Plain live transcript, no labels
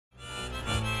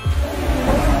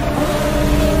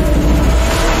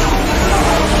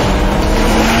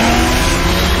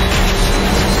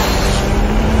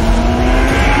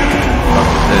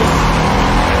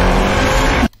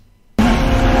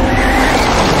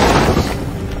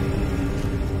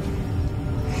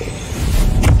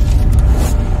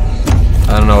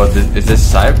Is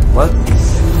this what?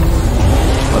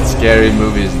 What scary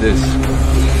movie is this?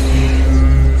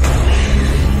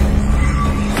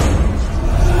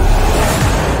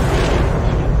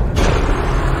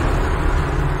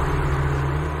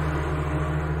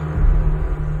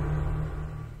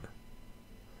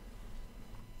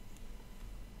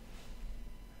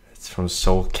 It's from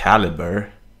Soul Calibur.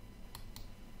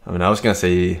 I mean, I was gonna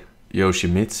say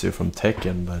Yoshimitsu from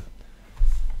Tekken, but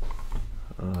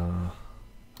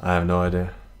I have no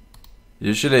idea.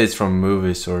 Usually it's from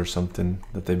movies or something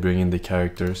that they bring in the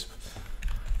characters.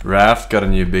 Raft got a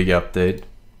new big update.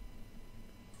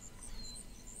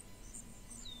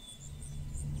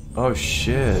 Oh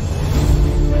shit.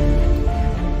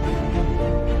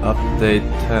 Update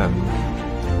 10.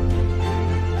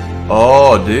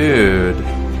 Oh dude.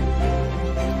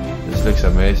 This looks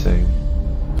amazing.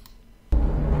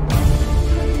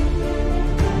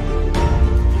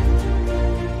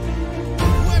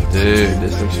 Dude,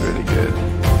 this looks really good.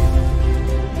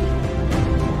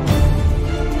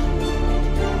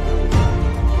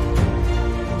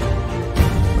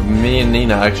 Me and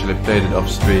Nina actually played it off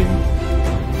stream.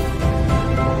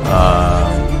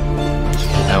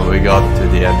 And we got to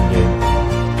the end game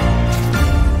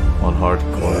on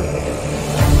hardcore.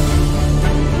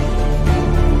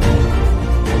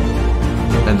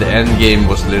 And the end game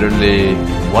was literally,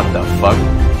 what the fuck?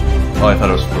 Oh, I thought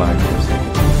it was flying for a second.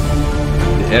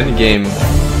 The end game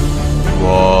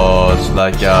was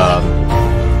like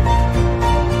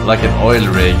an oil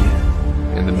rig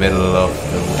in the middle of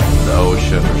the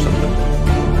ocean or something.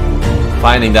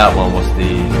 Finding that one was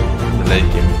the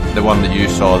late game, the one that you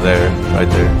saw there, right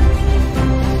there.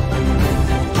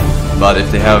 But if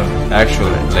they have actual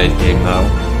late game now,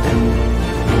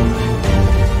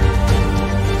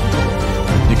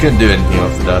 you couldn't do anything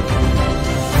after that.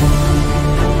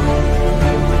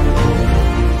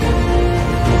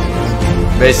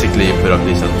 Basically, you put up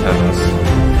these antennas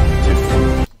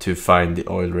to find the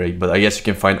oil rig, but I guess you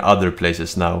can find other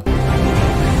places now.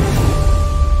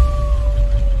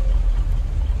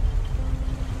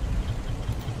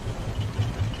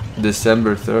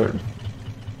 December 3rd.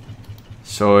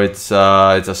 So it's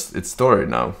story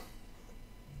now.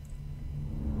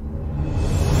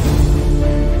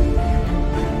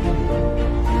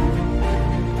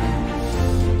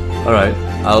 All right.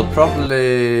 I'll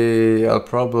probably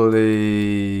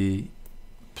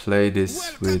play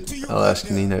this with. I'll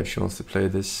ask Nina if she wants to play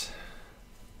this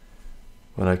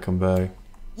when I come back.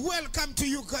 Welcome to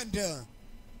Uganda.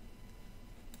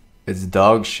 It's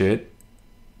dog shit.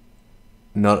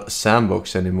 Not a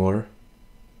sandbox anymore.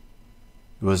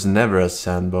 It was never a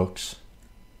sandbox.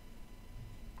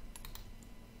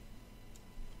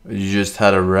 You just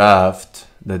had a raft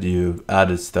that you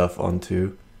added stuff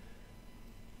onto.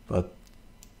 But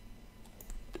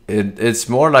it's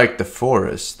more like the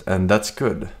forest, and that's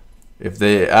good. If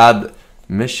they add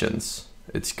missions,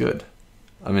 it's good.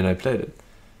 I mean, I played it,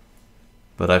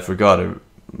 but I forgot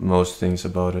most things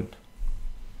about it.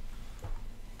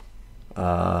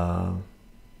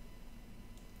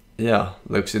 Yeah,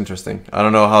 looks interesting. I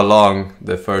don't know how long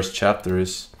the first chapter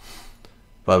is,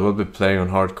 but we'll be playing on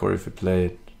hardcore if we play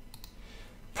it.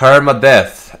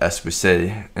 Permadeath, as we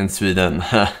say in Sweden.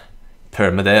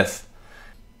 Permadeath.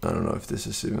 I don't know if this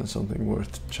is even something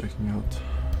worth checking out.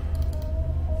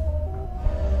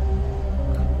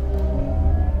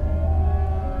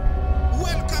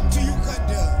 Welcome to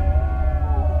Uganda.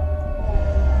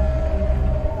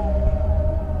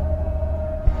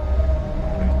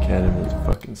 I can't even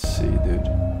fucking see, dude.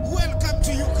 Welcome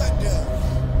to Uganda.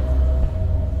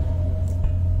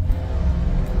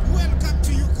 Welcome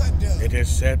to Uganda. It is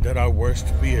said that our worst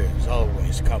fears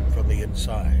always come from the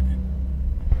inside.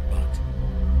 But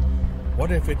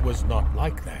what if it was not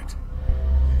like that?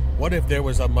 What if there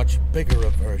was a much bigger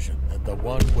aversion than the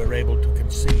one we're able to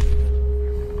conceive?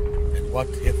 And what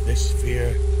if this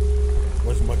fear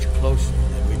was much closer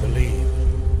than we believe?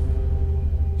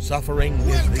 Suffering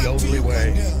is the only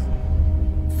way.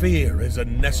 Fear is a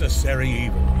necessary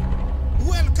evil.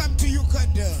 Welcome to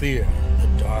Uganda. Fear the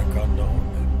dark unknown.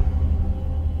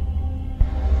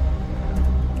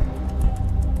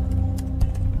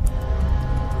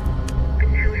 But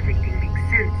now everything makes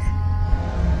sense.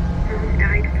 Mom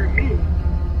died for me.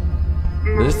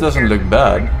 This doesn't look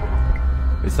bad.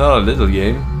 It's not a little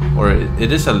game, or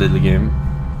it is a little game.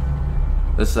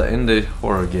 It's an indie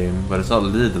horror game, but it's not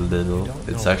little.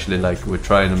 It's actually like we're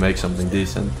trying to make something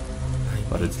decent,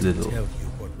 but it's little. Tell you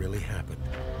what really happened.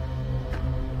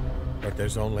 But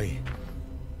there's only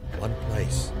one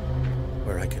place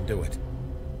where I can do it.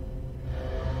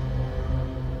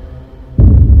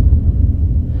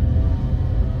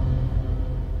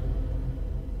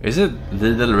 Is it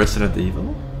Little Resident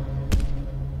Evil?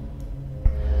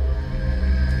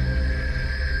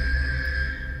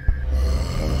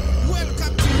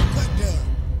 Welcome to Uganda.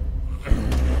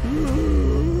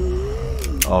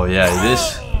 Oh yeah, it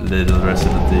is Little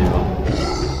Resident Evil.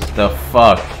 The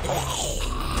fuck?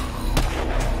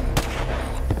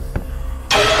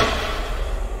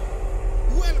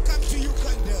 Welcome to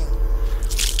Uganda.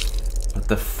 What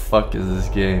the fuck is this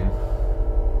game?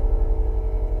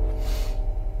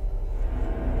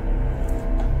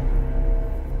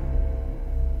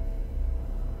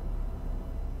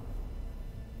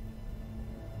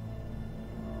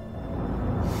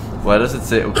 Why does it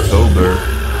say October?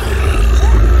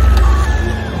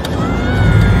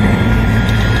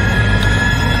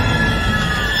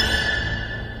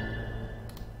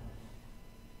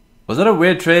 Was that a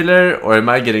weird trailer, or am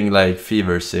I getting like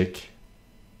fever sick?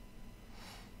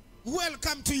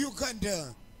 Welcome to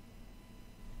Uganda.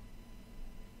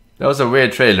 That was a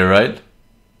weird trailer, right?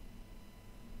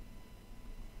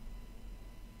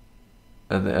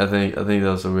 I think that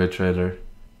was a weird trailer.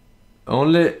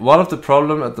 Only one of the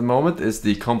problem at the moment is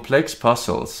the complex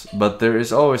puzzles, but there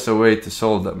is always a way to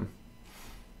solve them.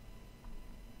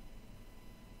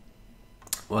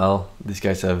 Well, these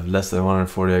guys have less than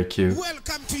 140 IQ.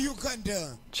 Welcome to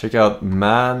Uganda. Check out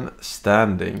Man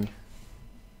Standing.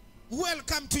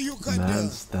 Welcome to Uganda. Man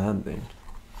Standing.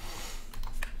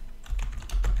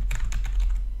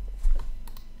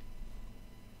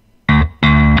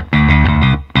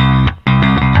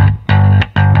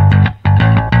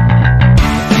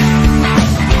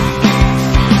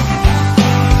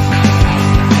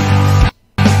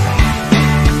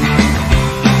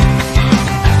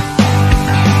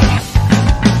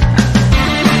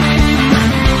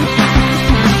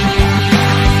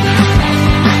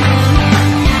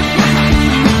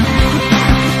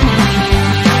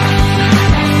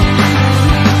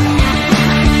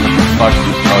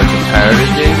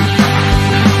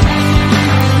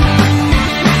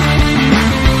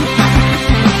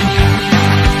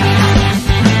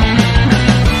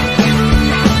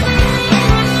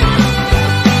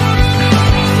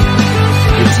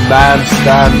 Man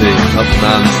Standing, not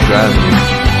Man Stranding.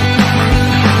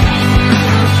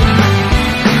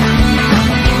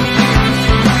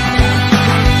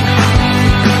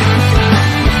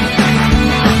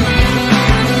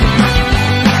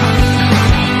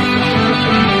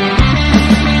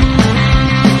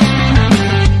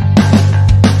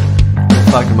 What the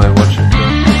fuck am I watching?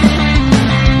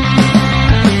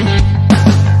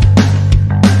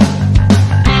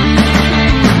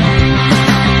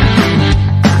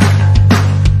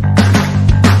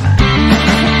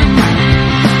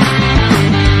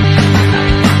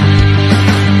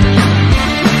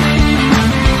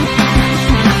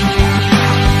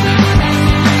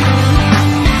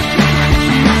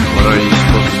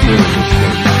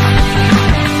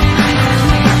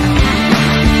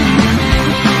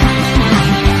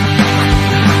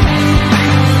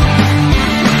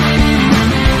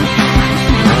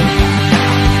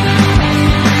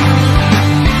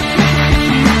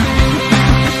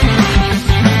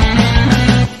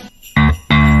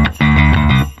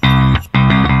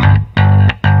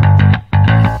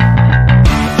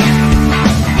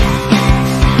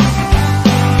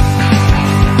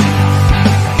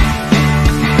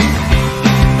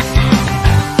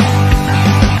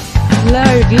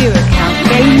 Viewer count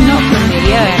game not from the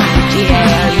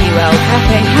OMGALUL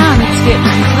Pepe hand skipped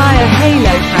entire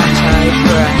Halo franchise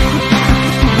bruh.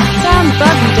 Damn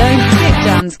bug you don't skip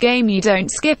Dan's game you don't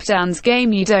skip Dan's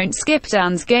game you don't skip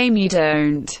Dan's game you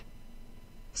don't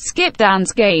skip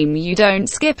Dan's game you don't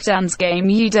skip Dan's game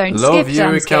you don't Low skip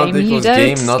viewer Dan's count game you equals don't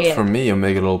game not skip. for me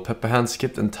Omega lol. Pepe hand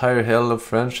skipped entire Halo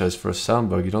franchise for a sound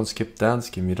bug. You don't skip Dan's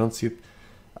game, you don't skip.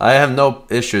 I have no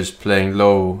issues playing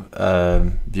low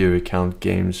viewer count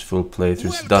games, full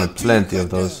playthroughs. Done plenty of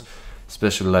those,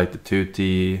 especially like the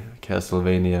 2D,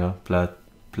 Castlevania,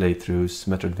 playthroughs,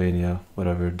 Metroidvania,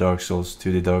 whatever, Dark Souls,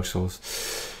 2D Dark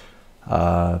Souls.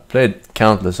 Played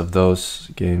countless of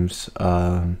those games.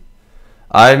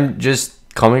 I'm just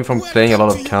coming from playing a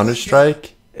lot of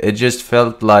Counter-Strike. It just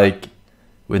felt like,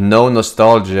 with no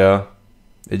nostalgia,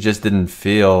 it just didn't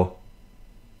feel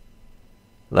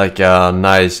like a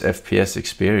nice FPS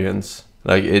experience.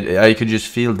 Like I could just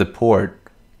feel the port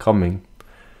coming.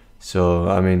 So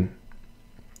I mean,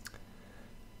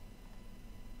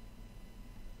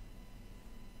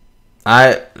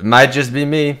 I might just be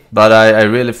me, but I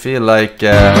really feel like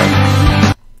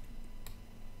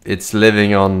it's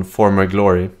living on former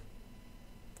glory,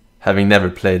 having never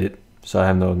played it. So I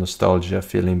have no nostalgia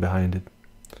feeling behind it.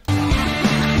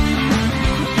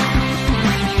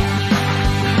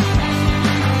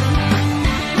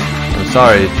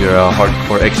 Sorry if you're a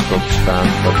hardcore Xbox fan,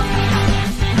 but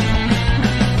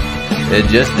it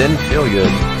just didn't feel good.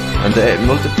 And the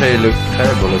multiplayer looked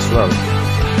terrible as well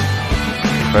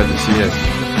compared to CS.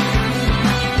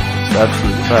 It's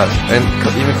absolutely fast. And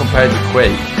even compared to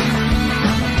Quake.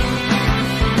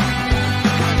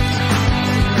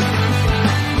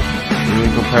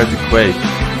 Even compared to Quake.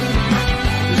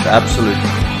 It's absolutely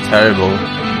terrible.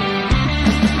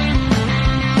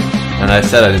 And I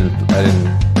said I didn't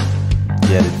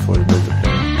get it for the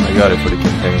multiplayer. I got it for the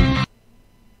campaign.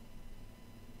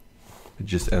 It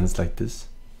just ends like this.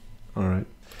 Alright.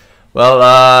 Well,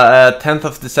 10th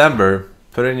of December.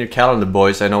 Put it in your calendar,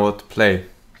 boys. I know what to play.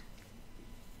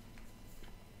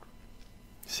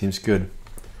 Seems good.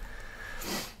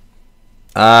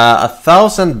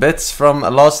 1,000 bits from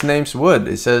Lost Names Wood.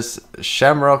 It says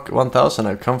Shamrock 1000.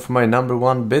 I've come for my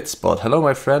 #1 bit spot. Hello,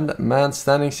 my friend. Man,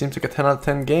 Standing seems like a 10 out of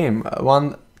 10 game.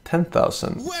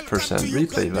 10,000%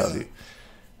 replay value.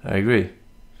 I agree.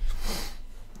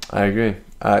 I agree.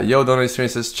 Yo, Donny Stream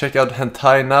says check out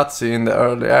Hentai Nazi in the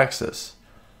early access.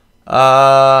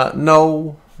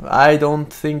 No, I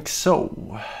don't think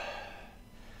so.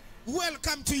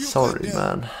 Welcome to you. Sorry,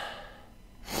 man.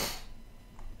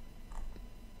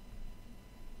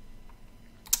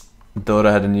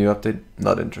 Dota had a new update.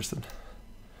 Not interested.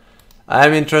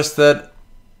 I'm interested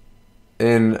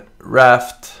in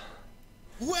Raft.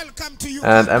 Welcome to you.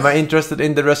 And am I interested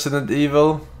in the Resident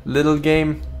Evil little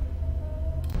game?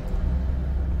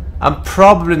 I'm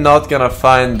probably not gonna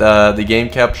find the game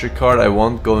capture card I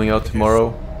want going out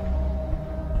tomorrow.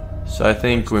 So I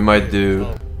think we might do,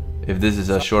 if this is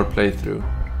a short playthrough.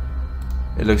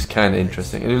 It looks kinda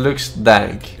interesting. It looks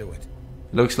dank.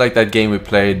 Looks like that game we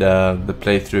played, the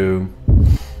playthrough.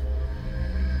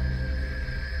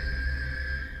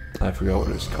 I forgot what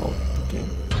it was called, the game.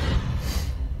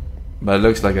 But it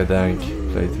looks like a dank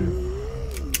playthrough.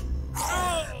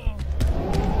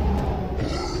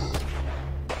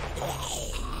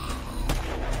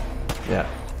 Yeah.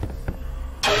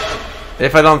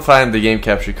 If I don't find the game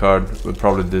capture card, we'll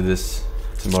probably do this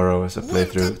tomorrow as a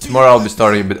playthrough. Tomorrow I'll be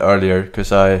starting a bit earlier,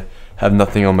 because I have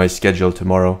nothing on my schedule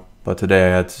tomorrow. But today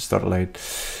I had to start late.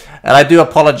 And I do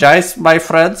apologize, my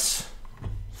friends.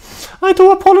 I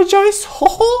do apologize. Ho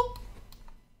ho.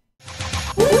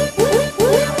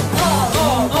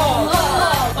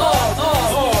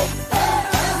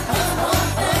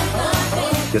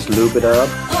 Just lube it up.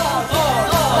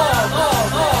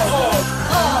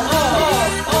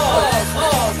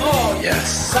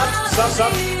 Yes.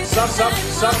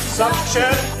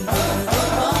 Suction.